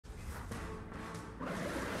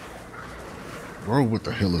Bro, what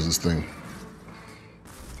the hell is this thing?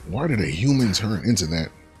 Why did a human turn into that?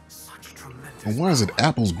 And why is it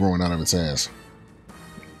apples growing out of its ass?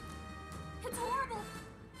 It's horrible.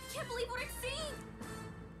 I can't believe what I'm seeing.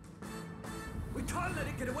 We can't let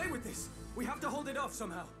it get away with this. We have to hold it off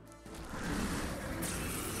somehow.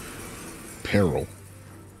 Peril.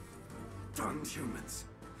 Damn humans.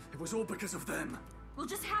 It was all because of them. We'll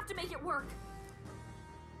just have to make it work.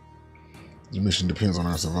 The mission depends on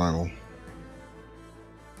our survival.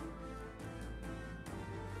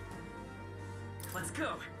 Let's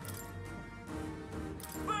go.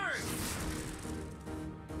 Burn!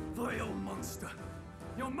 Vile monster.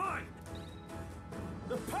 You're mine.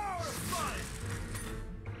 The power of fire.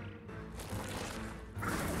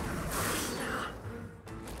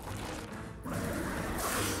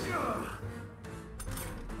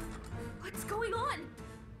 What's going on?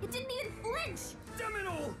 It didn't even flinch. Damn it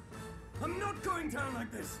all! I'm not going down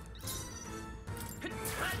like this.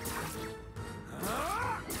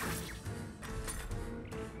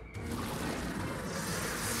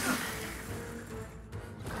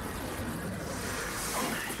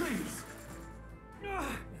 Please.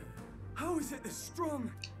 How is it this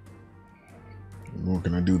strong? What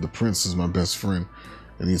can I do? The prince is my best friend.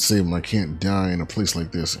 I need to save him. I can't die in a place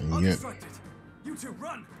like this, and yet... Undistracted. You two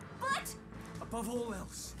run! But Above all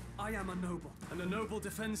else, I am a noble, and a noble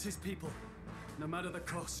defends his people. No matter the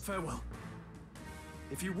cost, farewell.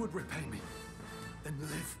 If you would repay me, then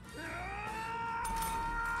live.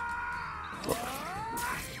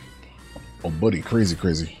 Oh, buddy, crazy,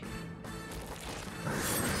 crazy.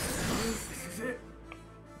 This is it.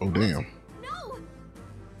 Oh, damn. no!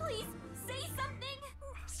 Please say something.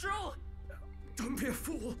 Stroll! Don't be a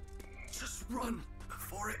fool. Just run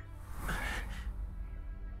for it.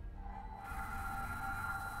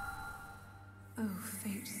 Oh,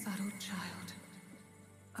 fate-saddled child.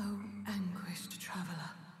 Oh, anguished traveler.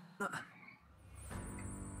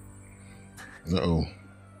 Uh-oh.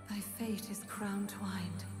 Thy fate is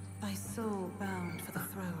crown-twined, thy soul bound for the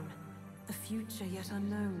throne. The future yet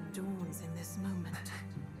unknown dawns in this moment.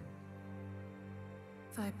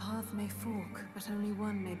 Thy path may fork, but only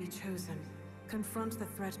one may be chosen. Confront the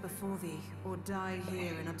threat before thee, or die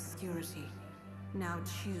here in obscurity. Now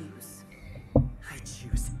choose. I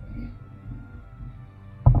choose.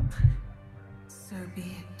 So be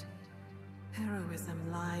it.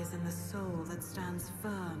 Heroism lies in the soul that stands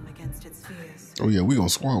firm against its fears. Oh, yeah, we gonna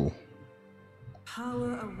squabble.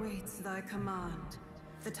 Power awaits thy command.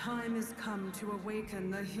 The time is come to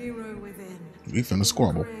awaken the hero within. We finna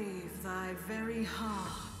squabble. Brave thy very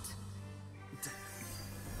heart.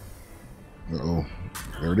 Uh-oh.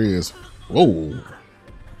 There it is. Whoa.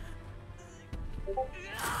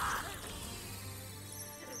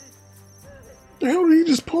 The hell did he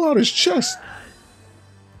just pull out his chest?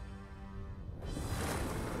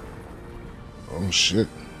 Oh, shit.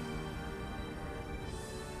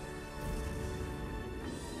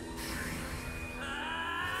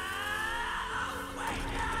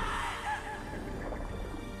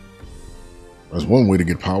 That's one way to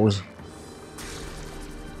get powers.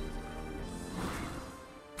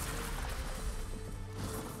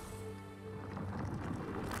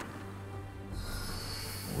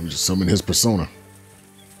 We just summon his persona.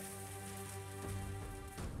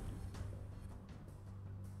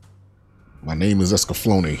 My name is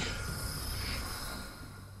Escaflowne.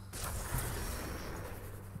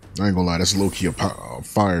 I ain't gonna lie, that's low-key a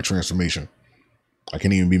fire transformation. I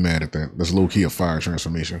can't even be mad at that. That's low-key a fire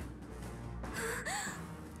transformation.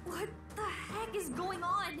 What the heck is going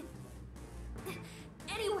on?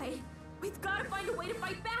 Anyway, we've got to find a way to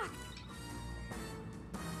fight back.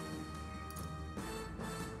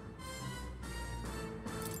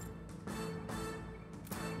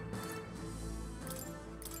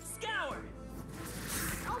 Scour!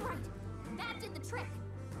 All right, that did the trick.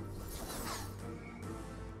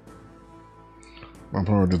 My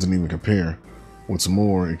power doesn't even compare. What's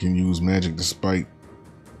more, it can use magic despite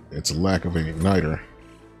its lack of an igniter.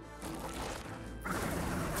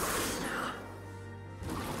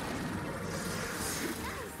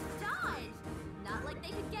 Dodge! Not like they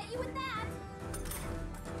could get you with that.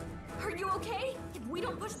 Are you okay? If we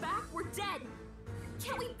don't push back, we're dead.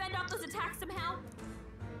 Can't we fend off those attacks somehow?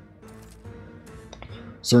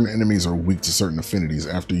 Certain enemies are weak to certain affinities.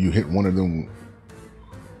 After you hit one of them,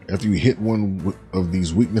 after you hit one of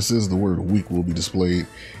these weaknesses, the word weak will be displayed.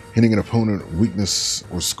 Hitting an opponent weakness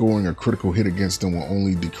or scoring a critical hit against them will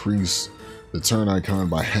only decrease the turn icon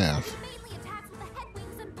by half. Mainly attacks with the head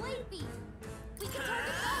wings and blade feet. We can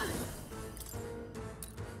target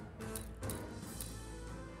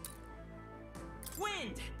those.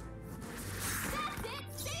 Wind! That's it!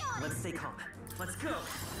 Stay on it! Let's Stay calm. Let's go.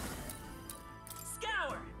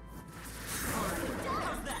 Scour.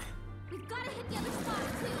 How's that? We've got to hit the other spot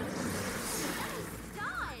too. Nice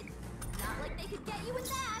dodge. Not like they could get you with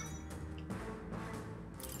that.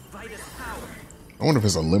 Vitus power. I wonder if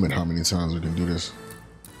there's a limit how many times we can do this.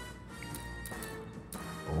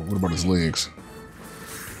 Oh, what about his legs?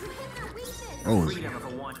 You hit their weakness. Oh, Freedom of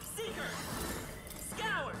a one. Seeker.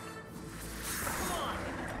 Scour. Come on.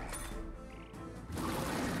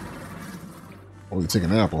 oh, you take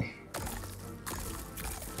an apple. Wait,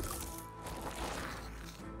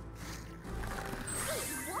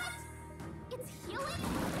 what? It's healing?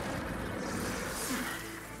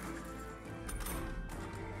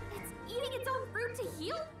 It's eating its own fruit to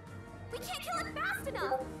heal? We can't kill it fast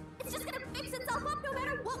enough. It's just gonna fix itself up no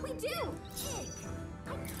matter what we do. Kid, I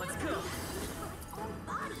can't Let's believe go. it for its own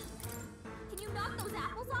body. Can you knock those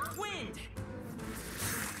apples off? Wind.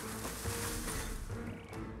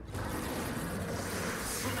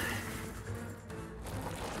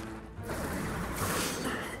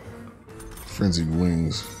 Frenzied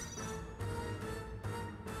wings.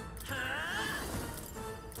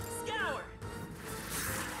 Scour.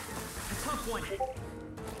 A tough one.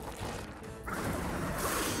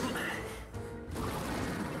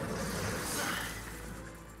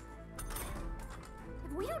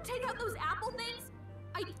 If we don't take out those apple things,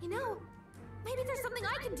 you know, maybe there's something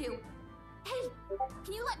I can do. Hey,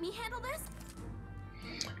 can you let me handle this?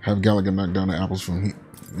 Have Gallagher knock down the apples from heat.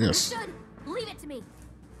 Yes. Understood. Leave it to me.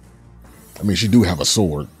 I mean, she do have a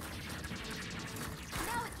sword.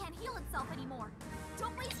 Now it can't heal itself anymore.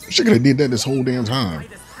 Don't waste your She could have did that this whole damn time.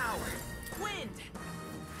 Vitus power. Wind.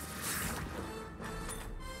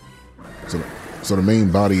 So the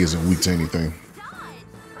main body isn't weak to anything. dodge. Not like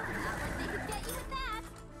they could get you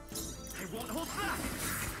with that. I won't hold back.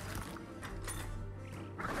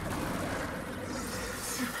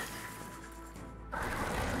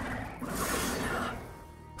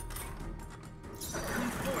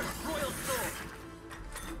 Come forth, royal soul.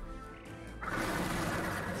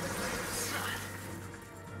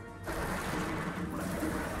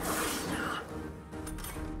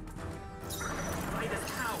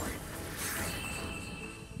 Vitus power.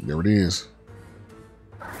 There it is.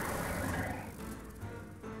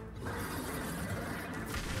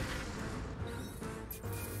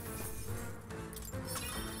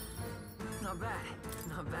 Not bad.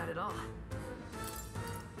 Not bad at all.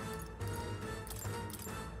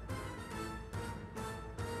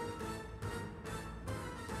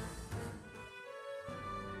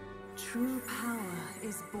 True power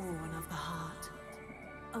is born of the heart.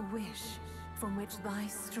 A wish from which thy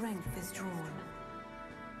strength is drawn.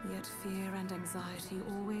 Yet fear and anxiety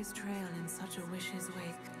always trail in such a wish's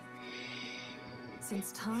wake.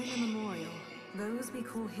 Since time immemorial, those we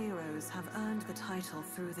call heroes have earned the title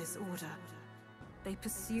through this order. They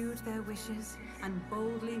pursued their wishes and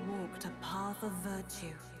boldly walked a path of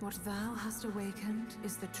virtue. What thou hast awakened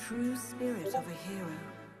is the true spirit of a hero.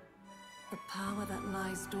 The power that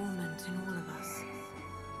lies dormant in all of us.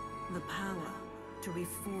 The power to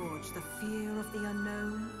reforge the fear of the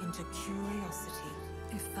unknown into curiosity.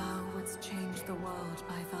 If thou wouldst change the world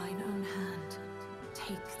by thine own hand,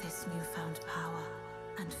 take this newfound power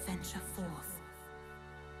and venture forth.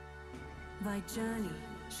 Thy journey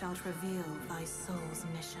shalt reveal thy soul's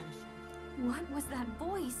mission. What was that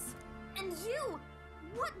voice? And you!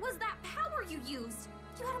 What was that power you used?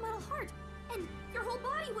 You had a metal heart, and your whole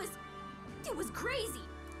body was... It was crazy!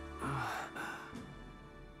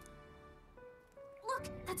 Look,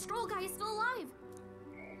 that Stroll guy is still alive!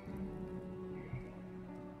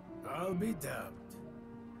 I'll be damned.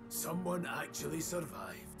 Someone actually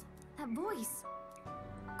survived. That voice...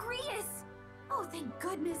 Grius! Oh, thank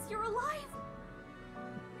goodness you're alive!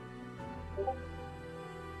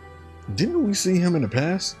 Didn't we see him in the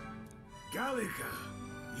past? Gallica,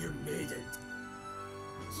 you made it.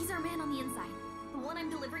 He's our man on the inside. The one I'm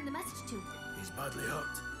delivering the message to. He's badly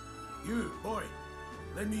hurt. You, boy,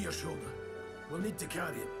 lend me your shoulder. We'll need to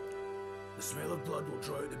carry him. The smell of blood will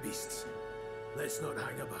draw out the beasts. Let's not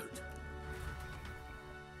hang about.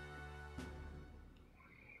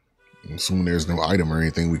 I'm assuming there's no item or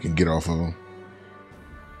anything we can get off of him.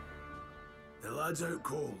 The lad's out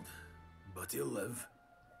cold, but he'll live.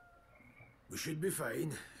 We should be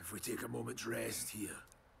fine if we take a moment's rest here.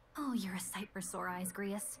 Oh, you're a sight for sore eyes,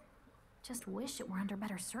 Grius. Just wish it were under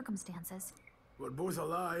better circumstances. We're both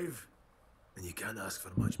alive, and you can't ask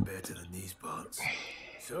for much better in these parts.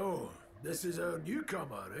 So, this is our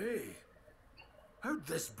newcomer, eh? How'd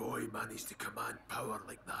this boy manage to command power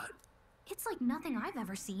like that? It's like nothing I've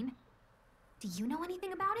ever seen. Do you know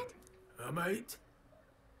anything about it? I might.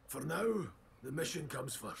 For now, the mission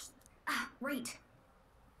comes first. Right.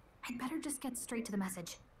 I'd better just get straight to the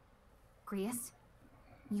message. Grius,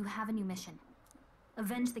 you have a new mission.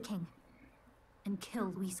 Avenge the king. And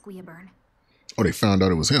kill Luis Guillaburn. Oh, they found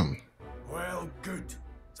out it was him. Well, good.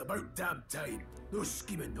 It's about damn time. Those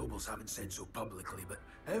scheming nobles haven't said so publicly, but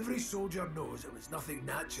every soldier knows it was nothing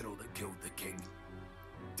natural that killed the king.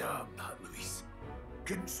 Damn that Luis.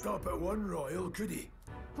 Couldn't stop at one royal, could he?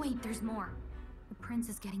 Wait, there's more. The prince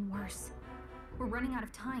is getting worse. We're running out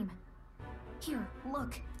of time. Here,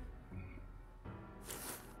 look.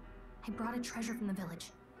 I brought a treasure from the village.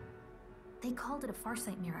 They called it a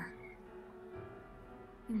farsight mirror.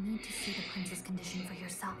 You need to see the prince's condition for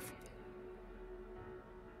yourself.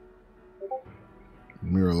 Through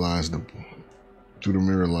the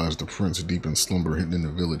mirror lies the prince deep in slumber hidden in the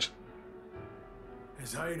village.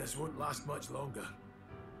 His Highness won't last much longer.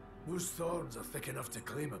 Those thorns are thick enough to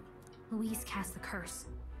claim him. Luis cast the curse,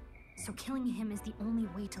 so killing him is the only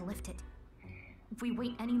way to lift it. If we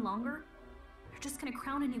wait any longer, they're just gonna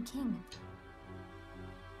crown a new king.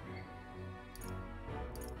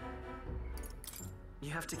 You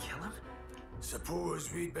have to kill him?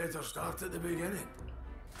 Suppose we'd better start at the beginning.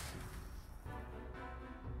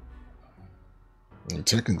 And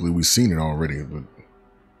technically, we've seen it already, but...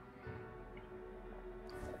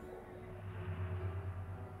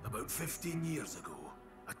 About 15 years ago,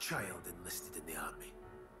 a child enlisted in the army.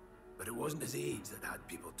 But it wasn't his age that had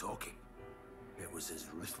people talking. It was his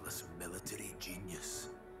ruthless military genius.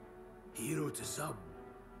 Hero to some,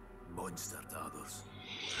 monster to others.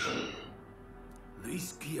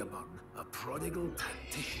 Luis Guillaburn, a prodigal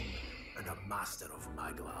tactician and a master of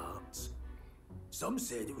Magla arts. Some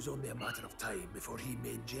said it was only a matter of time before he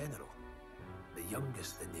made general, the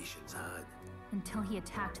youngest the nations had. Until he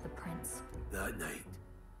attacked the prince. That night,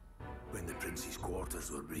 when the prince's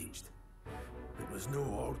quarters were breached, it was no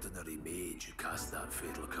ordinary mage who cast that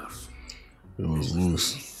fatal curse. It was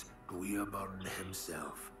Luis. Luis Guillaburn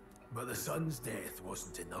himself. But the son's death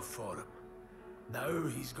wasn't enough for him. Now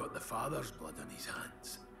he's got the father's blood on his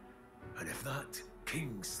hands. And if that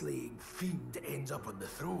king-slaying fiend ends up on the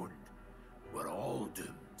throne, we're all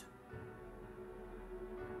doomed.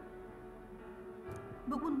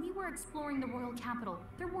 But when we were exploring the royal capital,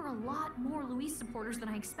 there were a lot more Luis supporters than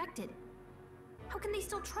I expected. How can they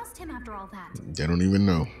still trust him after all that? They don't even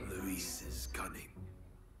know. Luis is cunning.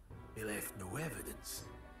 He left no evidence.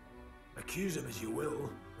 Accuse him as you will,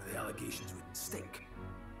 the allegations wouldn't stick.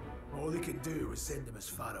 All they could do was send him as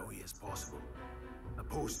far away as possible. A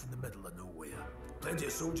post in the middle of nowhere. Plenty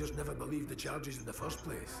of soldiers never believed the charges in the first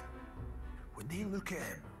place. When they look at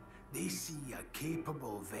him, they see a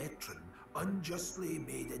capable veteran unjustly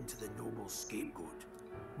made into the noble scapegoat.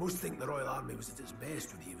 Most think the Royal Army was at its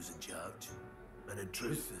best when he was in charge. And in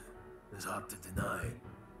truth, it's hard to deny.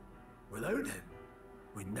 Without him,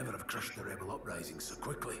 we'd never have crushed the rebel uprising so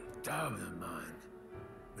quickly. Damn the man.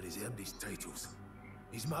 But he's earned his titles.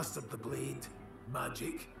 He's mastered the blade,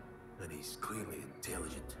 magic, and he's clearly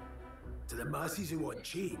intelligent. To the masses who want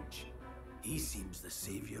change, he seems the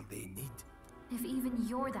savior they need. If even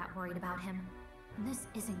you're that worried about him, this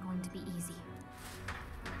isn't going to be easy.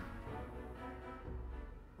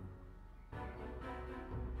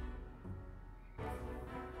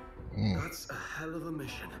 That's a hell of a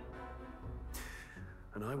mission.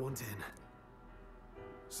 And I want in.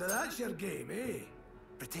 So that's your game, eh?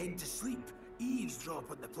 Pretend to sleep, eavesdrop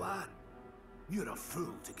on the plan. You're a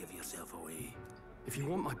fool to give yourself away. If you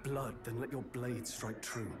want my blood, then let your blade strike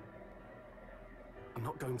true. I'm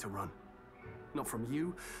not going to run. Not from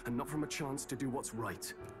you, and not from a chance to do what's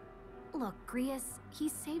right. Look, Grius, he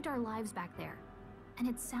saved our lives back there. And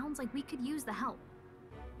it sounds like we could use the help.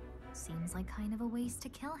 Seems like kind of a waste to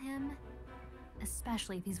kill him.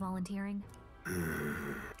 Especially if he's volunteering.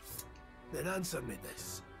 Then answer me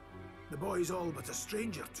this. The boy's all but a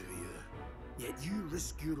stranger to you. Yet you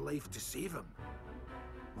risk your life to save him.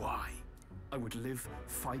 Why? I would live,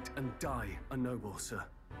 fight, and die a noble, sir.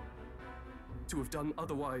 To have done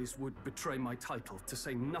otherwise would betray my title, to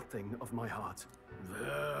say nothing of my heart.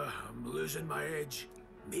 I'm losing my edge.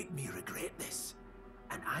 Make me regret this,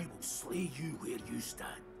 and I will slay you where you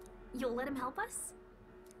stand. You'll let him help us?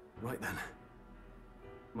 Right then.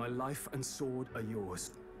 My life and sword are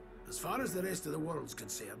yours. As far as the rest of the world's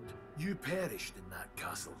concerned, you perished in that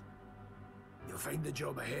castle. You'll find the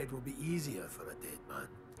job ahead will be easier for a dead man.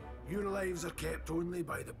 Your lives are kept only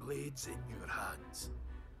by the blades in your hands,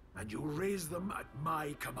 and you'll raise them at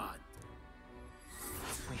my command.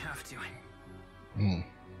 We have to.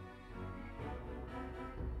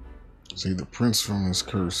 See the prince from his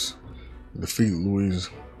curse. Defeat Luis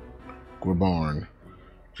Guillaburn.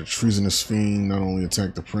 The treasonous fiend not only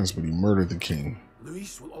attacked the prince, but he murdered the king.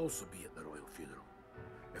 Luis will also be at the royal funeral.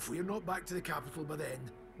 If we're not back to the capital by then,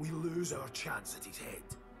 we lose our chance at his head.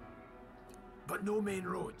 But no main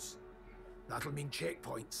roads. That'll mean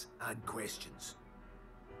checkpoints and questions.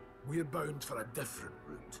 We're bound for a different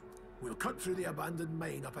route. We'll cut through the abandoned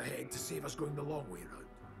mine up ahead to save us going the long way round.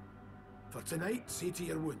 For tonight, see to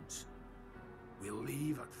your wounds. We'll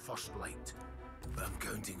leave at first light. I'm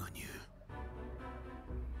counting on you.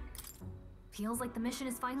 Feels like the mission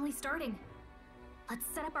is finally starting. Let's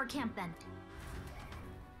set up our camp then.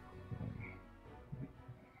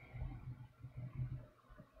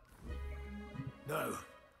 Now,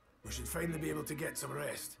 we should finally be able to get some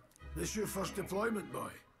rest. This your first deployment, boy?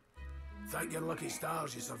 Thank your lucky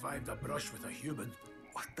stars you survived a brush with a human.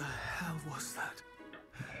 What the hell was that?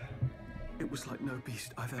 It was like no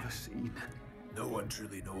beast I've ever seen. No one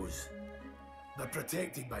truly knows. They're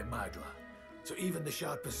protected by Magla, so even the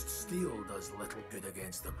sharpest steel does little good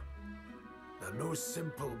against them. They're no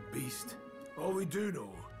simple beast. All we do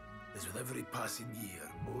know is with every passing year,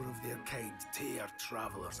 more of their kind tear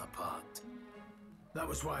travelers apart. That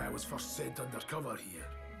was why I was first sent undercover here,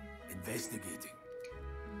 investigating.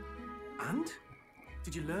 And?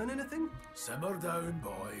 Did you learn anything? Simmer down,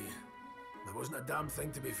 boy. There wasn't a damn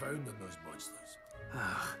thing to be found in those monsters.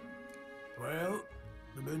 Ah. Well,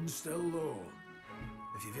 the moon's still low.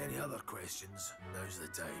 If you've any other questions, now's the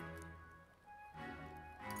time.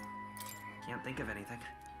 Can't think of anything.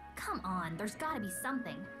 Come on, there's gotta be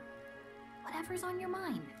something. Whatever's on your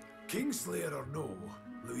mind. Kingslayer or no,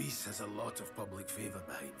 Luis has a lot of public favor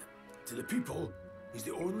behind him. To the people, he's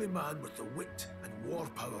the only man with the wit and war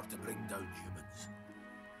power to bring down humans.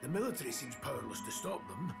 The military seems powerless to stop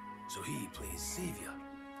them, so he plays savior.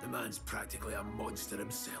 The man's practically a monster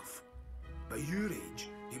himself. By your age,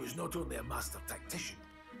 he was not only a master tactician,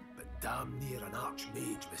 but damn near an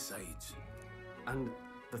archmage besides. And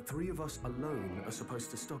the three of us alone are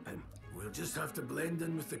supposed to stop him. We'll just have to blend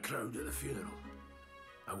in with the crowd at the funeral.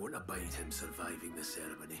 I won't abide him surviving the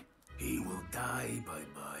ceremony. He will die by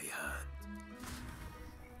my hand.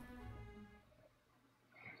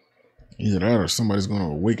 Either that or somebody's going to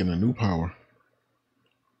awaken a new power.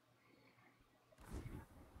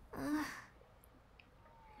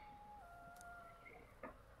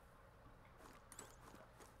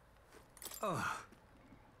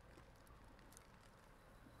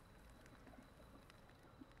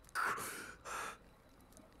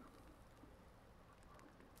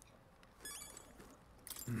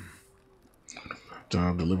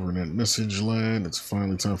 Job delivering that message, lad. It's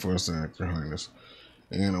finally time for us to act, Your Highness.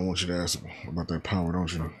 And I want you to ask about that power,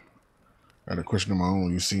 don't you? I had a question of my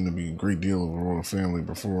own. You seem to be a great deal of a royal family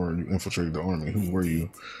before you infiltrated the army. Who were you?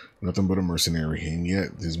 Nothing but a mercenary. And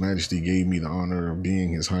yet, His Majesty gave me the honor of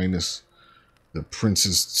being His Highness, the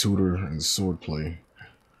Prince's tutor in swordplay.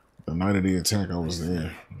 The night of the attack, I was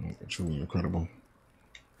there. Truly incredible.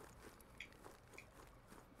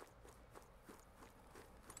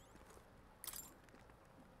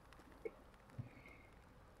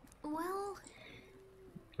 Well,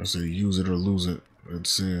 I said use it or lose it.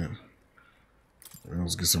 That's it.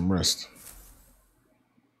 Let's get some rest.